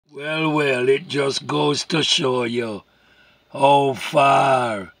Well, it just goes to show you how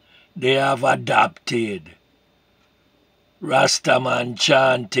far they have adapted. Rastaman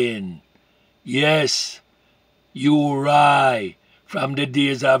chanting, yes, Uri, from the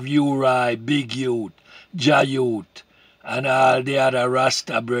days of Uri, Big Youth, Jayouth, and all the other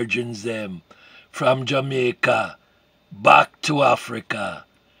Rasta brethren them from Jamaica back to Africa.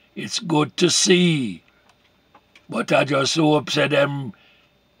 It's good to see, but I just hope say them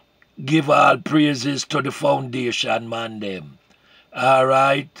give all praises to the foundation man them.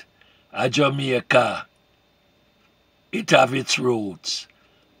 Alright? A Jamaica, it have its roots.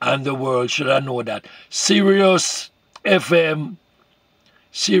 And the world should have know that. Sirius FM,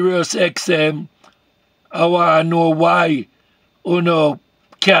 Sirius XM, I want to know why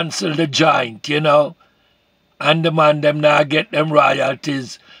cancel the joint, and the man them now get them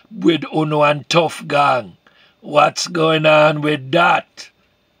royalties with and Tuff Gong. What's going on with that?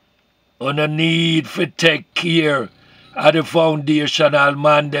 Need for take care of the foundational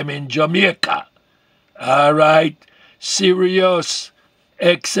man them in Jamaica. Alright? Sirius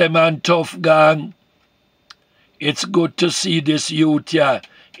XM and Tuff Gong. It's good to see this youth here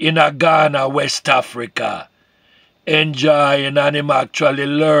in Ghana, West Africa, enjoying and him actually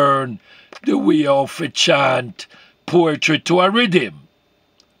learn the way of to chant poetry to a rhythm.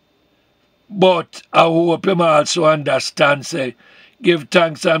 But I hope him also understand, say, give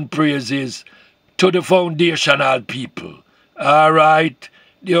thanks and praises to the foundational people. Alright?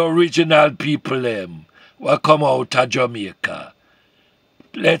 The original people them will come out of Jamaica.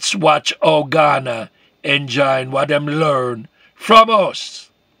 Let's watch how Ghana enjoying what them learn from us.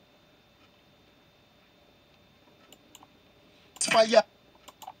 Fire.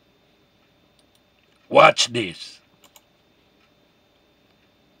 Watch this.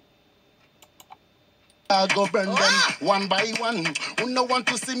 I go burn them one by one. Who no want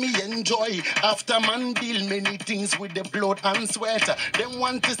to see me enjoy? After man deal many things with the blood and sweat. Them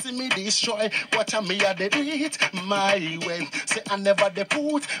want to see me destroy. What am me a they do it my way? Say I never they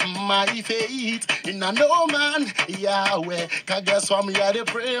put my faith in a no man Yahweh. Cause guess what me a they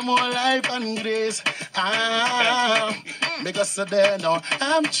pray more life and grace. Because today now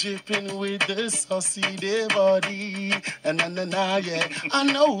I'm chipping with the saucy day body. And yeah, I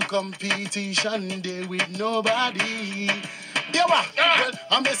know competition day with nobody. Yeah, well,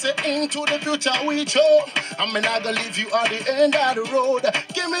 I'm gonna say into the future we show. I'm not gonna leave you at the end of the road.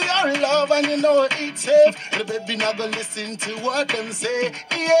 Give me your love and you know it's safe. The baby not gonna listen to what them say.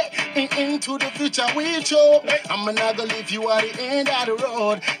 Yeah, into the future we show. I'm not gonna leave you at the end of the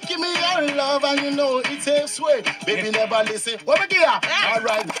road. Give me your love and you know it's safe. Sway, baby never listen. What we give ya? All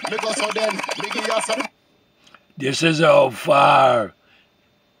right, because so then we give you some. This is how far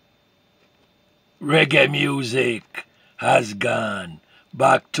reggae music has gone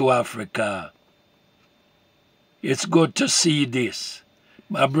back to Africa. It's good to see this,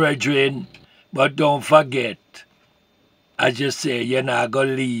 my brethren, but don't forget, I just say, you're not going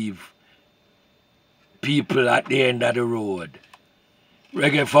to leave people at the end of the road.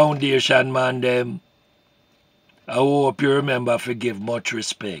 Reggae Foundation, man, them, I hope you remember to give much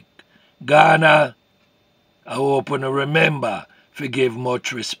respect. Ghana, I hope you remember to give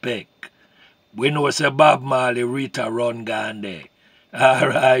much respect. We know say Bob Marley, Rita run Gandhi.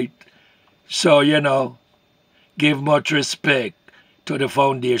 Alright? So, give much respect to the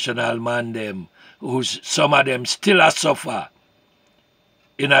foundational man them, who's some of them still a suffer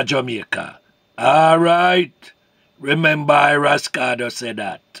in a Jamaica. Alright? Remember Ras Cardo said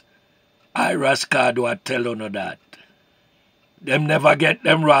that. Ras Cardo I tell you that. Them never get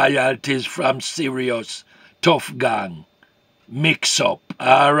them royalties from Sirius, Tuff Gong. Mix up.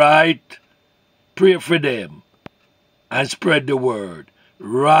 Alright? Pray for them and spread the word.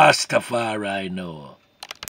 Rastafari know.